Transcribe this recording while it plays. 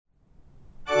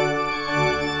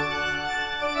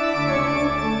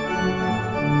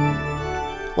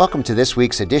Welcome to this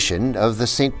week's edition of the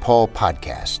St. Paul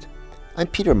Podcast. I'm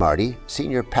Peter Marty,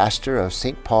 Senior Pastor of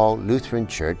St. Paul Lutheran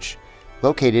Church,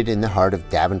 located in the heart of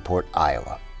Davenport,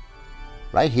 Iowa.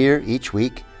 Right here, each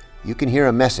week, you can hear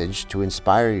a message to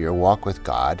inspire your walk with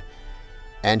God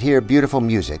and hear beautiful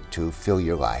music to fill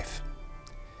your life.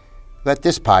 Let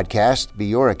this podcast be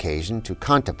your occasion to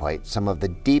contemplate some of the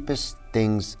deepest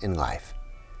things in life,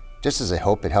 just as I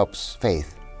hope it helps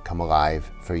faith come alive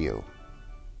for you.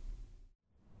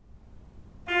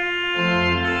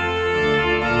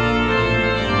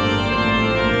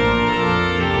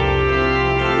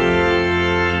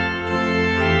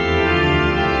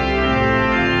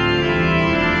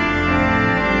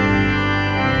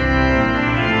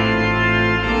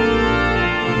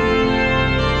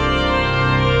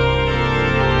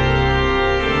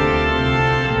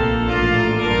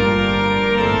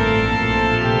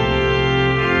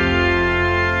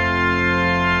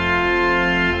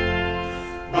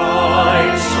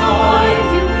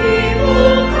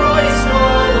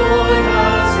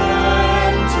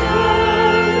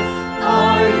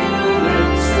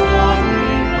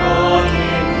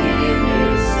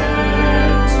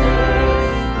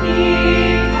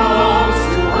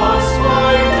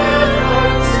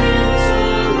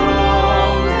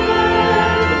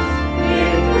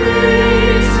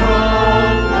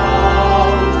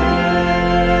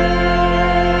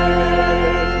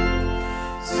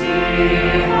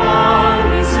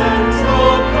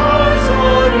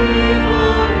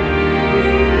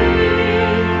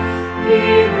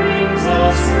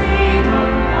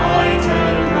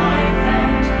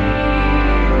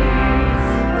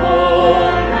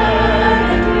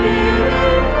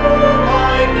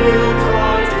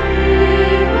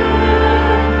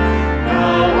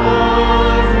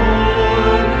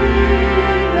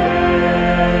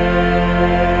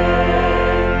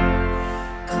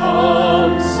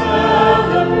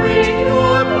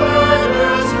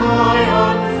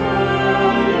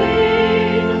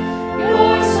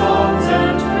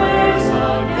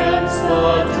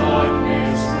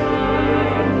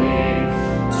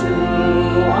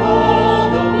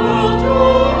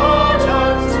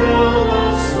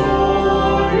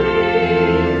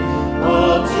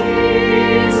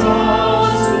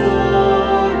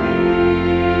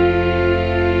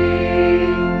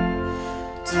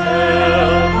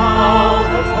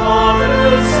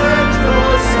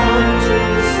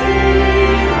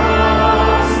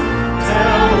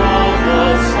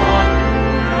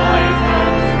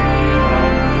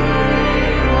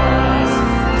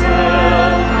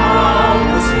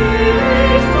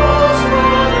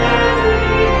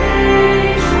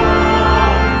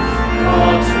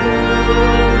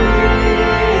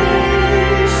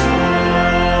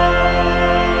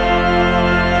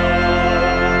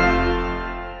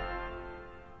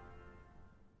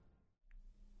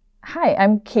 Hi,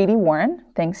 I'm Katie Warren.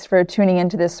 Thanks for tuning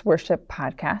into this worship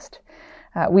podcast.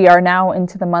 We are now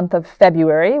into the month of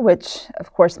February, which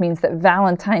of course means that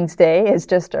Valentine's Day is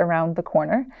just around the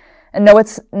corner. And no,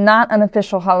 it's not an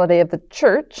official holiday of the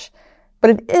church,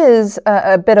 but it is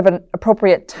a bit of an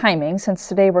appropriate timing since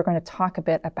today we're going to talk a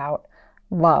bit about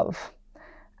love.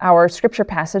 Our scripture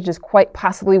passage is quite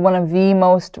possibly one of the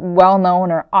most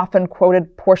well-known or often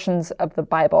quoted portions of the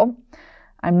Bible.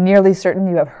 I'm nearly certain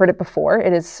you have heard it before.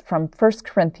 It is from 1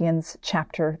 Corinthians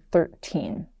chapter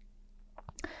 13.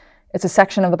 It's a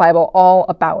section of the Bible all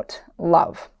about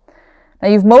love. Now,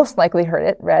 you've most likely heard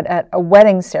it read at a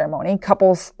wedding ceremony.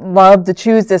 Couples love to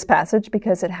choose this passage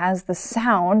because it has the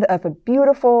sound of a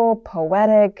beautiful,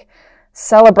 poetic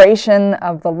celebration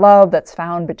of the love that's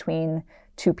found between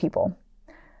two people.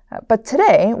 But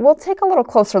today, we'll take a little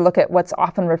closer look at what's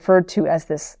often referred to as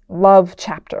this love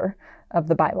chapter of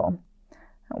the Bible.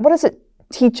 What does it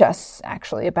teach us,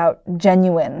 actually, about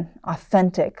genuine,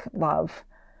 authentic love?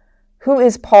 Who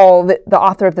is Paul, the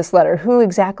author of this letter? Who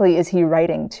exactly is he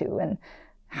writing to? And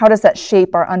how does that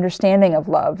shape our understanding of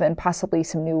love in possibly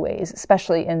some new ways,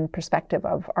 especially in perspective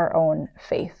of our own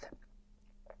faith?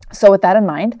 So with that in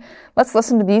mind, let's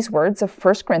listen to these words of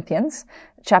 1 Corinthians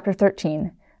chapter 13,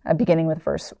 beginning with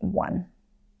verse 1.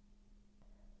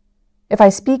 If I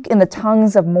speak in the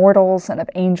tongues of mortals and of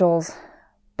angels,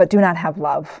 but do not have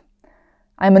love,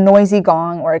 I am a noisy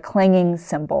gong or a clanging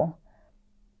cymbal.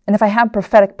 And if I have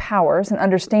prophetic powers and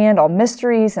understand all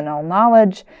mysteries and all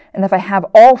knowledge, and if I have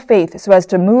all faith so as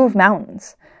to move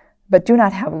mountains, but do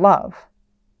not have love,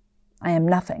 I am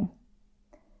nothing.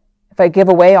 If I give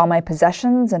away all my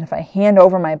possessions, and if I hand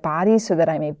over my body so that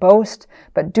I may boast,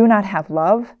 but do not have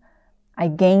love, I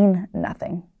gain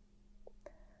nothing.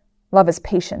 Love is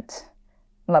patient.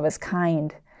 Love is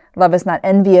kind. Love is not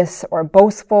envious or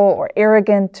boastful or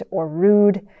arrogant or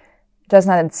rude. does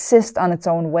not insist on its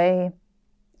own way.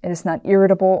 It is not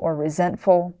irritable or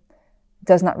resentful. It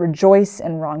does not rejoice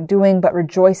in wrongdoing, but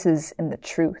rejoices in the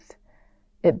truth.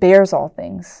 It bears all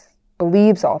things,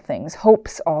 believes all things,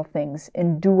 hopes all things,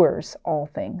 endures all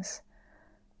things.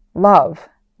 Love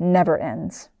never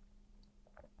ends.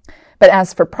 But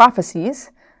as for prophecies,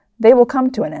 they will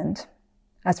come to an end.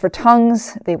 As for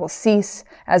tongues, they will cease.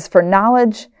 As for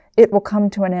knowledge, it will come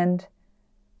to an end.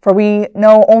 For we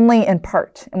know only in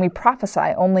part, and we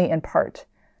prophesy only in part.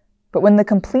 But when the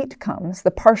complete comes, the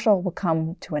partial will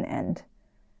come to an end.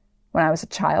 When I was a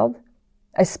child,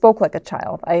 I spoke like a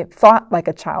child. I thought like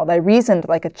a child. I reasoned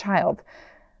like a child.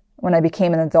 When I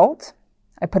became an adult,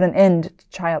 I put an end to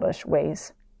childish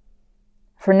ways.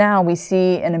 For now we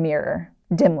see in a mirror,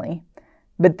 dimly,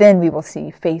 but then we will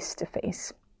see face to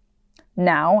face.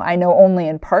 Now I know only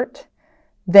in part,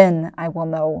 then I will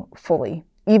know fully,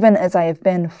 even as I have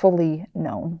been fully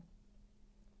known.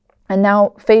 And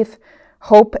now faith,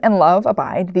 hope, and love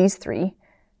abide, these three,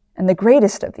 and the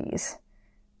greatest of these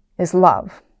is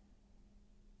love.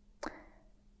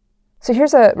 So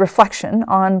here's a reflection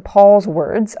on Paul's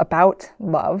words about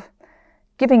love,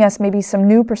 giving us maybe some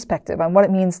new perspective on what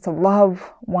it means to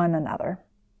love one another.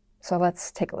 So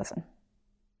let's take a listen.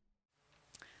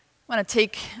 I want to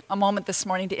take a moment this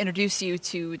morning to introduce you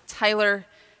to Tyler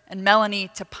and Melanie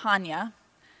Tapania.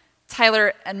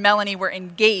 Tyler and Melanie were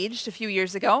engaged a few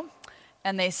years ago,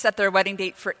 and they set their wedding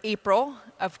date for April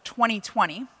of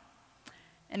 2020.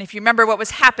 And if you remember what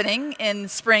was happening in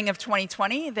spring of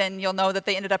 2020, then you'll know that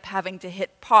they ended up having to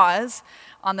hit pause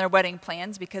on their wedding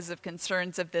plans because of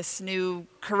concerns of this new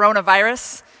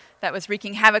coronavirus that was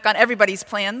wreaking havoc on everybody's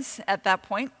plans at that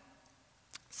point.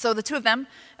 So the two of them,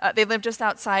 they lived just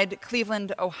outside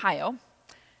Cleveland, Ohio.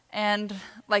 And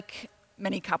like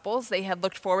many couples, they had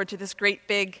looked forward to this great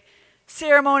big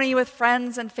ceremony with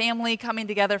friends and family coming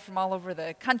together from all over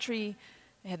the country.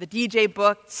 They had the DJ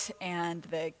booked and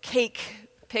the cake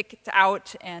picked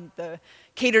out and the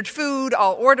catered food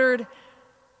all ordered.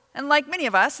 And like many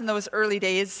of us in those early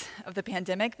days of the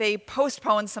pandemic, they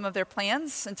postponed some of their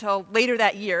plans until later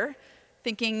that year,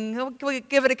 thinking, we'll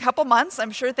give it a couple months.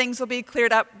 I'm sure things will be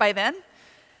cleared up by then.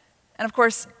 And of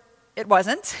course, it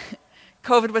wasn't.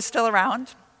 COVID was still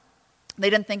around. They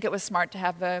didn't think it was smart to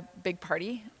have a big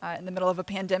party in the middle of a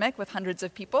pandemic with hundreds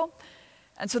of people.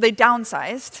 And so they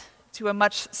downsized to a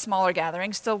much smaller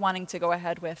gathering, still wanting to go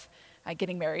ahead with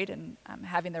getting married and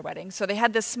having their wedding. So they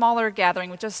had this smaller gathering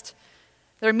with just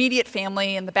their immediate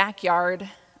family in the backyard.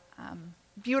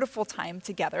 Beautiful time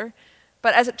together.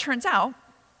 But as it turns out,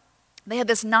 they had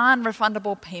this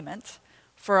non-refundable payment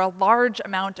for a large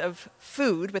amount of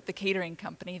food with the catering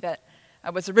company that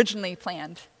was originally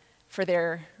planned for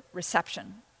their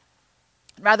reception.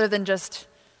 Rather than just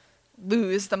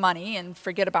lose the money and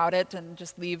forget about it and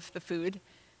just leave the food,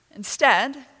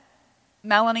 instead,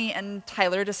 Melanie and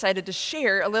Tyler decided to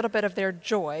share a little bit of their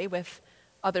joy with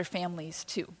other families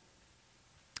too.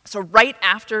 So right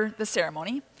after the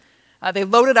ceremony, they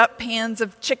loaded up pans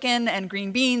of chicken and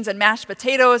green beans and mashed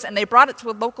potatoes, and they brought it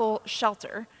to a local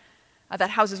shelter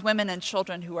that houses women and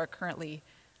children who are currently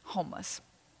homeless.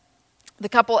 The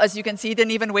couple, as you can see,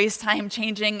 didn't even waste time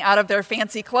changing out of their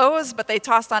fancy clothes, but they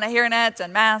tossed on a hairnet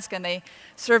and mask, and they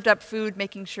served up food,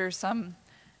 making sure some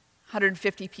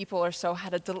 150 people or so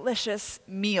had a delicious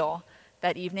meal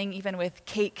that evening, even with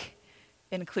cake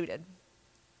included.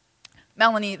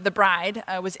 Melanie, the bride,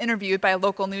 was interviewed by a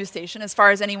local news station. As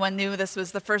far as anyone knew, this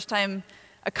was the first time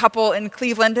a couple in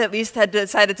Cleveland at least had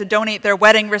decided to donate their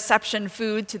wedding reception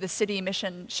food to the city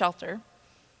mission shelter.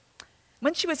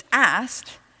 When she was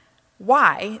asked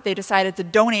why they decided to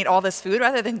donate all this food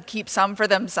rather than keep some for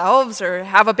themselves or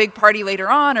have a big party later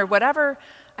on or whatever,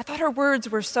 I thought her words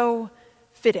were so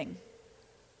fitting.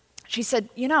 She said,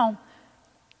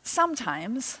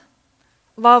 sometimes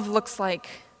love looks like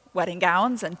wedding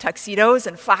gowns and tuxedos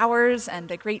and flowers and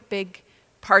a great big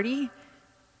party.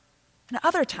 And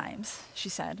other times, she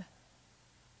said,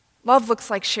 love looks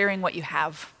like sharing what you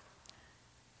have,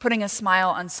 putting a smile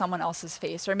on someone else's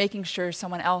face or making sure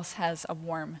someone else has a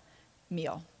warm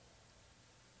meal.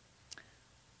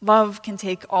 Love can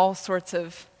take all sorts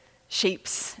of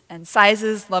shapes and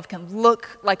sizes. Love can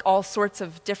look like all sorts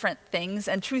of different things.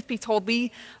 And truth be told,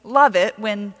 we love it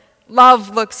when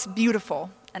love looks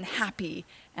beautiful and happy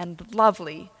and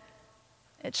lovely.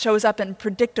 It shows up in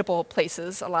predictable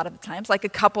places a lot of the times, like a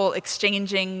couple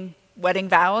exchanging wedding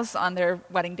vows on their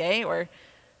wedding day, or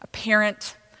a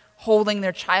parent holding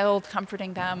their child,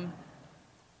 comforting them.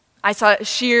 I saw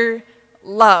sheer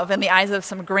love in the eyes of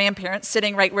some grandparents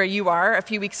sitting right where you are a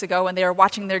few weeks ago when they were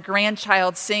watching their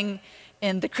grandchild sing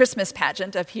in the Christmas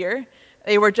pageant up here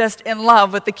They were just in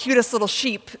love with the cutest little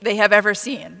sheep they have ever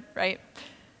seen, right?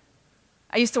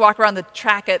 I used to walk around the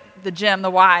track at the gym,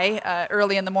 the Y,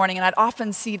 early in the morning, and I'd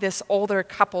often see this older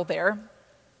couple there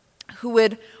who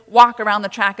would walk around the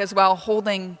track as well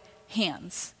holding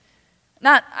hands.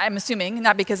 I'm assuming,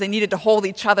 not because they needed to hold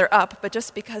each other up, but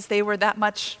just because they were that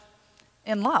much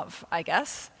in love, I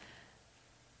guess.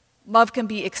 Love can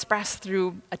be expressed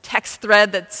through a text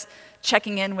thread that's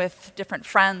checking in with different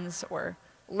friends or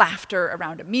laughter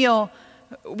around a meal.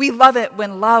 We love it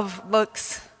when love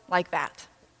looks like that.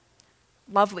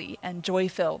 Lovely and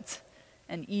joy-filled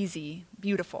and easy,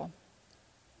 beautiful.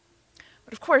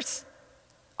 But of course,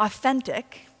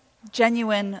 authentic,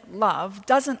 genuine love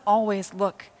doesn't always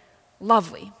look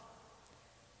lovely.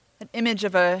 An image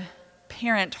of a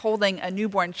parent holding a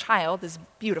newborn child is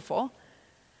beautiful.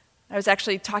 I was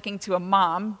actually talking to a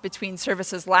mom between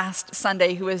services last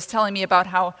Sunday who was telling me about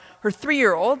how her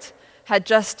 3-year-old had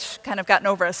just kind of gotten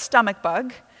over a stomach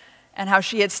bug and how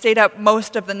she had stayed up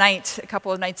most of the night, a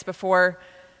couple of nights before,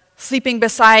 sleeping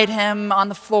beside him on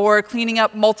the floor, cleaning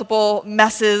up multiple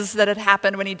messes that had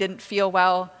happened when he didn't feel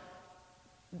well.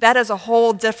 That is a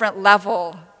whole different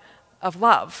level of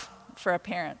love for a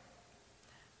parent.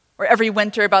 Or every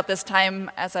winter about this time,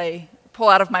 as I pull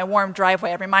out of my warm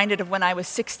driveway, I'm reminded of when I was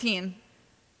 16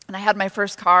 and I had my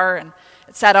first car and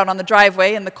it sat out on the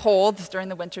driveway in the cold during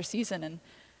the winter season. And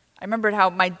I remembered how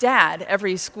my dad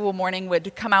every school morning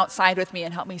would come outside with me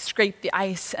and help me scrape the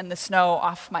ice and the snow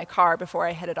off my car before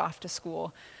I headed off to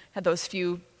school. Had those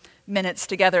few minutes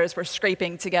together as we're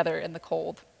scraping together in the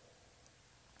cold.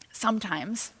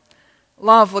 Sometimes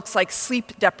love looks like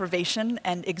sleep deprivation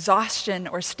and exhaustion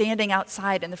or standing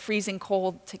outside in the freezing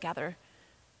cold together.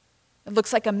 It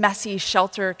looks like a messy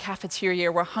shelter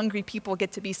cafeteria where hungry people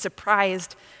get to be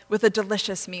surprised with a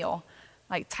delicious meal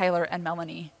like Tyler and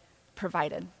Melanie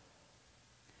provided.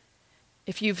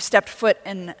 If you've stepped foot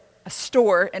in a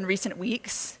store in recent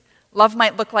weeks, love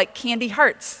might look like candy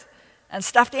hearts and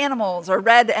stuffed animals or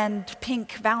red and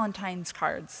pink Valentine's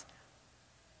cards.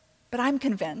 But I'm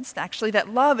convinced, actually,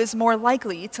 that love is more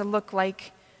likely to look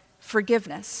like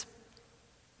forgiveness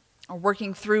or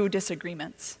working through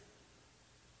disagreements.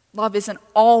 Love isn't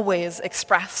always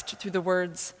expressed through the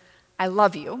words, I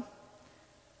love you,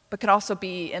 but can also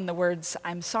be in the words,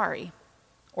 I'm sorry,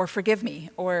 or forgive me,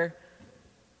 or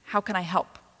how can I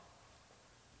help?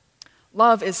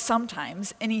 Love is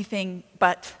sometimes anything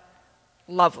but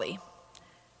lovely.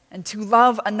 And to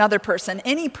love another person,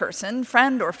 any person,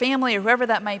 friend or family or whoever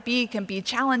that might be, can be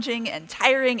challenging and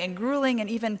tiring and grueling and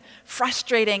even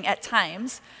frustrating at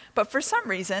times. But for some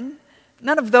reason,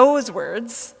 none of those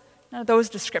words, none of those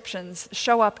descriptions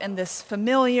show up in this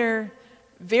familiar,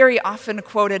 very often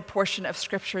quoted portion of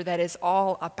Scripture that is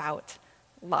all about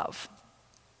love.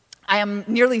 I am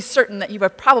nearly certain that you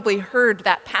have probably heard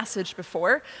that passage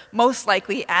before, most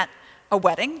likely at a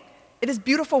wedding. It is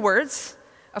beautiful words,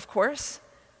 of course.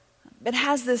 It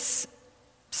has this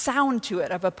sound to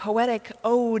it of a poetic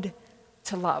ode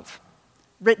to love,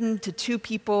 written to two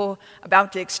people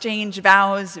about to exchange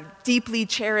vows, deeply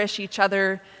cherish each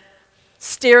other,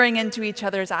 staring into each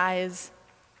other's eyes.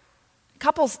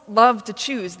 Couples love to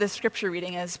choose this scripture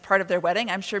reading as part of their wedding.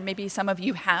 I'm sure maybe some of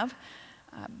you have,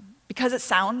 because it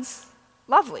sounds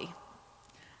lovely.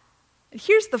 And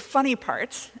here's the funny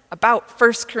part about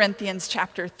 1 Corinthians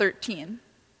chapter 13.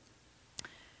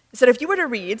 Is that if you were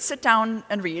to sit down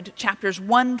and read chapters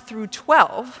 1 through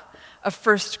 12 of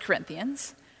 1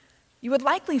 Corinthians, you would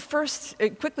likely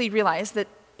quickly realize that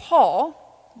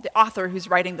Paul, the author who's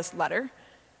writing this letter,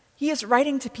 he is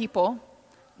writing to people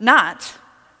not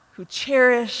who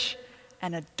cherish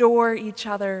and adore each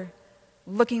other,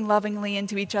 looking lovingly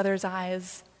into each other's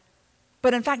eyes,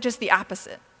 but in fact just the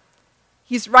opposite.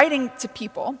 He's writing to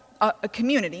people, a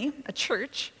community, a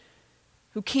church,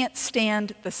 who can't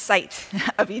stand the sight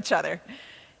of each other.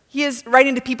 He is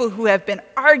writing to people who have been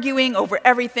arguing over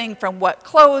everything from what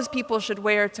clothes people should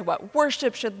wear to what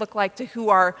worship should look like to who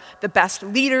are the best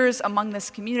leaders among this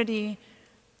community.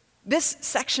 This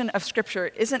section of Scripture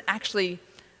isn't actually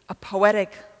a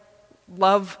poetic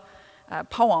love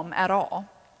poem at all.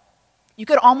 You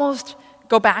could almost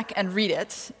go back and read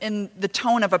it in the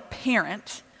tone of a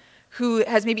parent who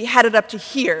has maybe headed up to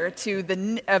here to the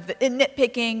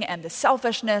nitpicking and the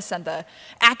selfishness and the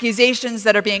accusations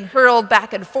that are being hurled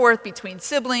back and forth between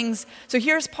siblings. So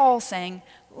here's Paul saying,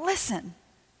 listen,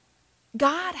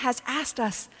 God has asked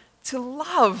us to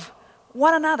love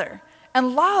one another.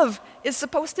 And love is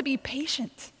supposed to be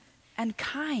patient and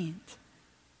kind.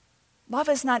 Love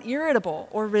is not irritable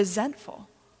or resentful.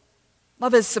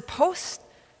 Love is supposed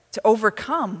to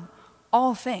overcome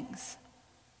all things.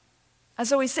 And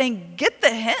so he's saying, get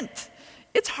the hint.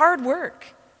 It's hard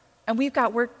work, and we've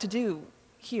got work to do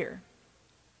here.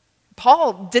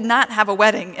 Paul did not have a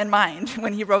wedding in mind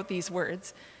when he wrote these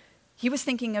words. He was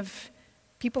thinking of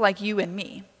people like you and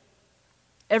me,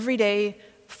 everyday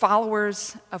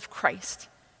followers of Christ,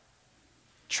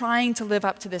 trying to live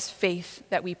up to this faith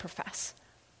that we profess.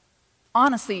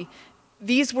 Honestly,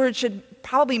 these words should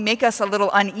probably make us a little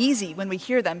uneasy when we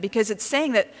hear them, because it's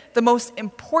saying that the most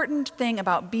important thing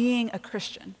about being a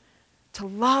Christian, to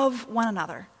love one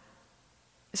another,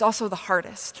 is also the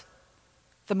hardest,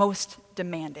 the most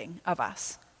demanding of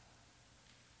us.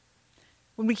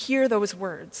 When we hear those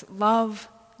words, love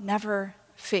never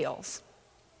fails,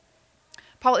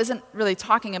 Paul isn't really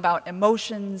talking about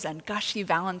emotions and gushy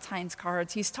Valentine's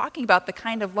cards. He's talking about the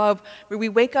kind of love where we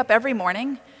wake up every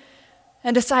morning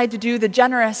and decide to do the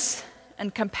generous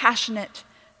and compassionate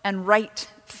and right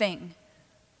thing,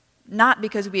 not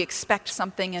because we expect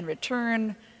something in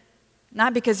return,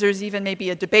 not because there's even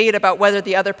maybe a debate about whether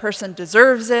the other person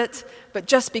deserves it, but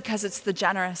just because it's the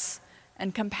generous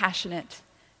and compassionate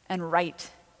and right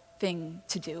thing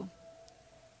to do.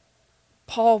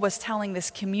 Paul was telling this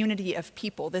community of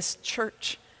people, this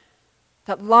church,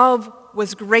 that love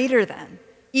was greater than,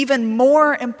 even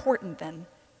more important than,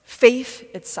 faith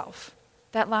itself.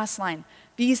 That last line,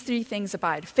 these three things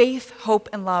abide: faith, hope,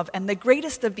 and love. And the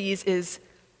greatest of these is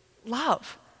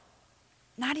love,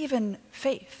 not even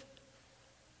faith.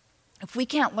 If we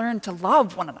can't learn to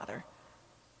love one another,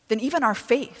 then even our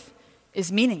faith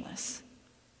is meaningless.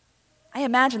 I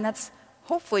imagine that's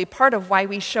hopefully part of why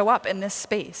we show up in this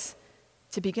space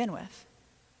to begin with,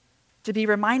 to be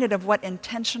reminded of what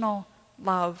intentional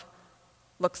love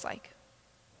looks like.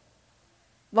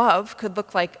 Love could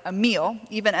look like a meal,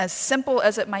 even as simple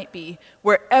as it might be,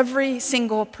 where every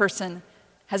single person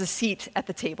has a seat at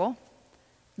the table.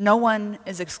 No one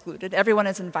is excluded. Everyone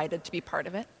is invited to be part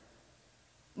of it.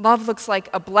 Love looks like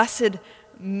a blessed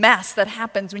mess that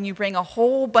happens when you bring a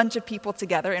whole bunch of people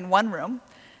together in one room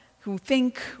who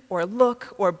think or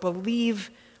look or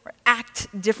believe or act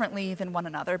differently than one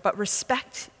another, but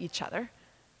respect each other,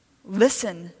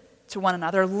 listen to one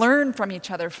another, learn from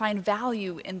each other, find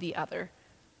value in the other.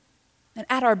 And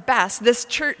at our best, this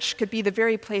church could be the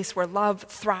very place where love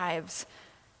thrives.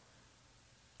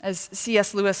 As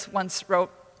C.S. Lewis once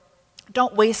wrote,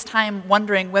 "Don't waste time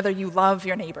wondering whether you love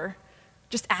your neighbor.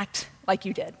 Just act like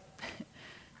you did.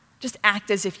 Just act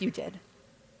as if you did."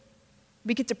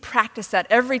 We get to practice that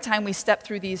every time we step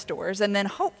through these doors, and then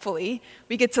hopefully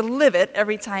we get to live it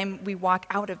every time we walk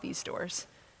out of these doors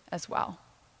as well.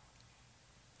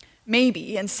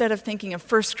 Maybe instead of thinking of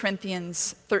 1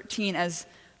 Corinthians 13 as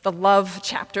the love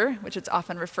chapter, which it's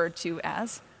often referred to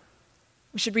as,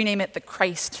 we should rename it the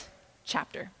Christ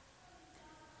chapter.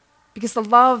 Because the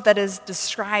love that is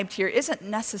described here isn't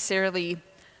necessarily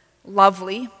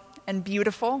lovely and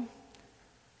beautiful.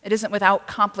 It isn't without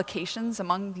complications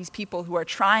among these people who are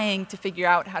trying to figure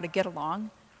out how to get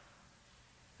along.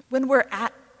 When we're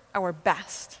at our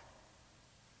best,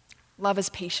 love is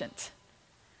patient,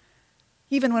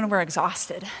 even when we're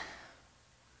exhausted.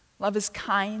 Love is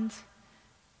kind,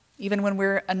 even when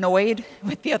we're annoyed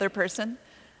with the other person.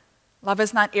 Love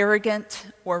is not arrogant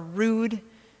or rude,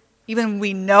 even when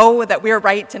we know that we're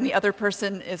right and the other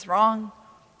person is wrong.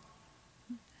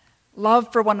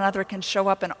 Love for one another can show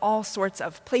up in all sorts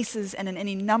of places and in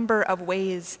any number of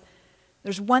ways.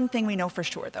 There's one thing we know for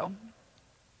sure, though,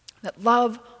 that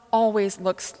love always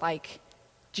looks like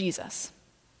Jesus.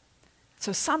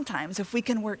 So sometimes, if we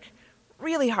can work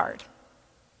really hard,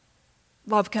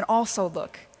 love can also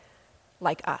look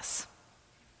like us.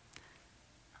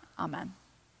 Amen.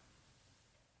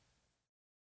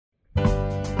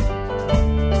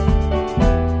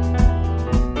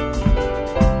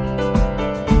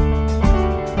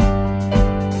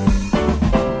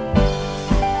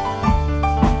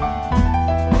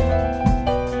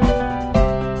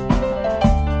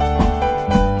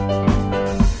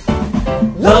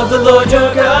 Love the Lord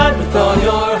your God with all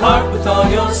your heart, with all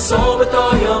your soul, with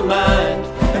all your mind,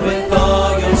 and with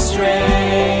all your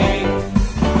strength.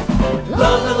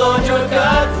 Love the Lord your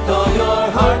God with all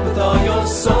your heart, with all your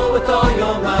soul, with all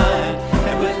your mind,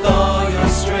 and with all your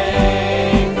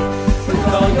strength. With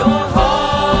all your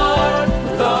heart,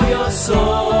 with all your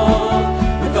soul,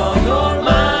 with all your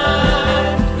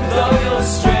mind, with all your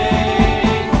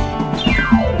strength.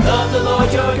 Love the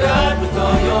Lord your God with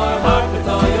all your heart, with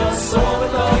all your soul,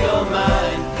 with all your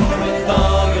mind,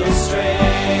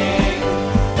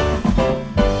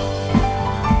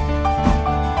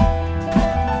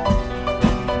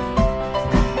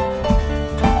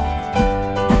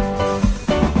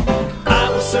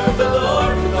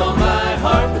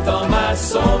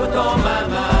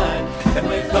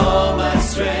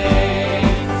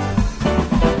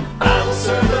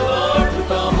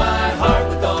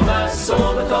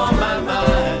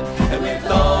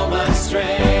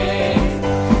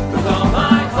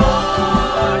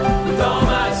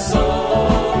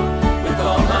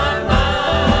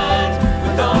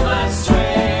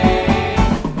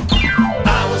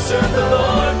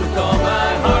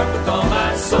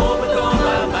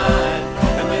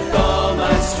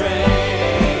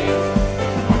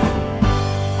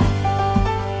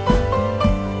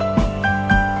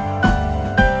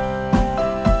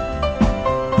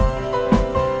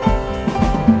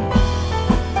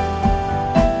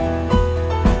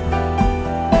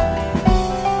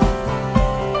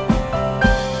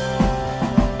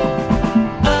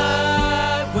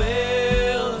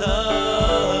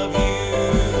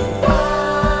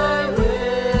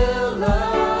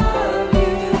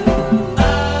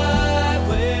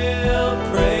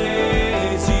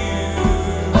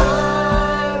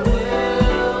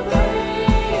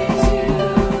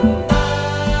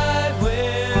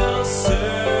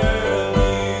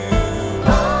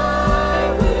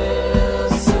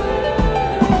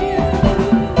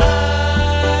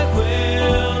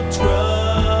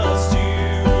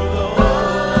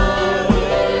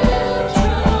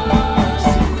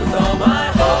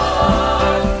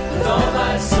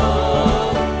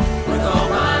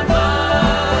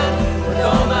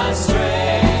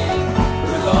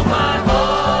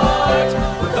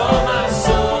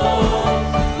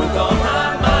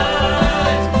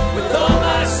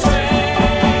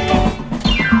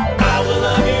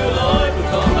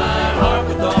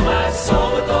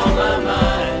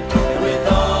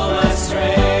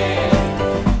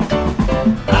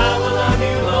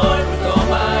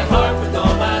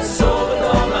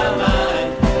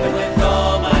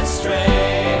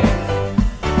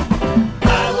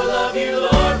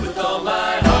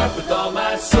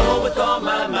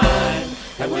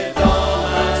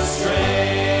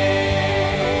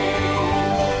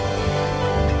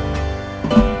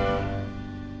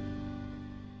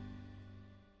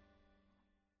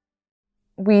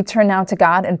 We turn now to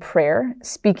God in prayer,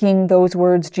 speaking those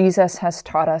words Jesus has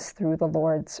taught us through the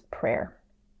Lord's Prayer.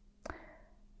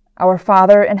 Our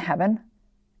Father in heaven,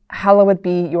 hallowed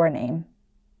be your name.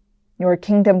 Your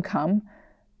kingdom come,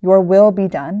 your will be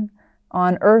done,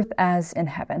 on earth as in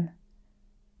heaven.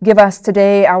 Give us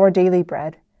today our daily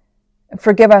bread.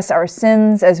 Forgive us our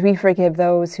sins as we forgive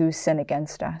those who sin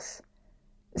against us.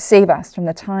 Save us from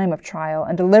the time of trial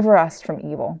and deliver us from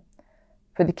evil.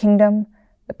 For the kingdom,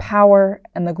 the power,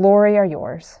 and the glory are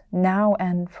yours, now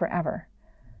and forever.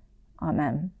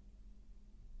 Amen.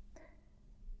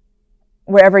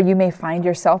 Wherever you may find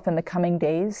yourself in the coming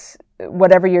days,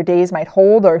 whatever your days might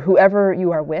hold or whoever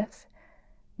you are with,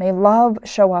 may love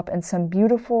show up in some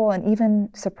beautiful and even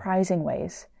surprising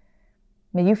ways.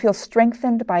 May you feel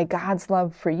strengthened by God's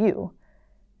love for you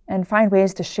and find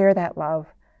ways to share that love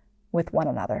with one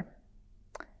another.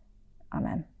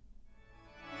 Amen.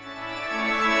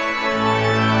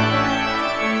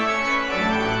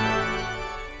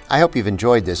 I hope you've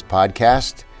enjoyed this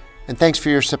podcast, and thanks for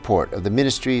your support of the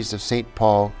ministries of St.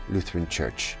 Paul Lutheran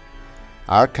Church.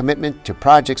 Our commitment to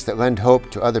projects that lend hope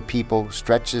to other people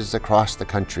stretches across the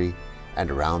country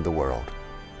and around the world.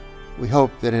 We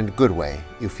hope that in a good way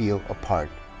you feel a part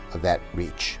of that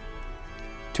reach.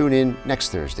 Tune in next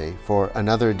Thursday for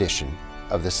another edition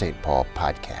of the St. Paul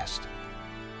Podcast.